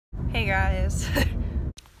Hey guys.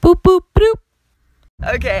 Boop boop boop.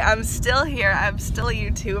 Okay, I'm still here. I'm still a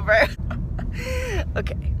YouTuber.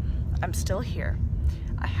 Okay, I'm still here.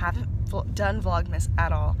 I haven't done Vlogmas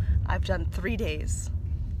at all. I've done 3 days.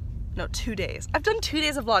 No, 2 days. I've done 2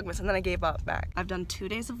 days of Vlogmas and then I gave up back. I've done 2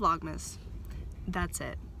 days of Vlogmas. That's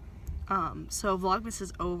it. So Vlogmas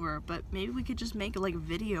is over, but maybe we could just make like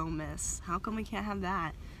video miss. How come we can't have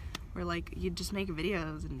that? Where like you just make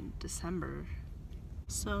videos in December.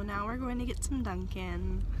 So now we're going to get some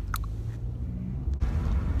Dunkin'.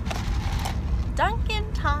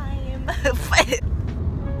 Dunkin' time!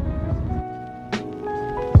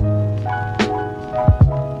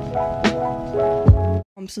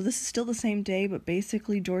 So this is still the same day, but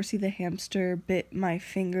basically Dorsey the hamster bit my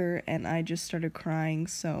finger and I just started crying,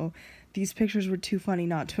 so these pictures were too funny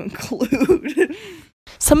not to include.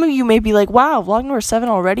 Some of you may be like, wow, vlog number 7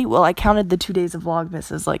 already? Well, I counted the 2 days of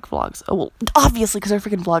Vlogmas as like vlogs. Oh, well, obviously, because they're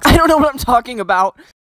freaking vlogs. I don't know what I'm talking about.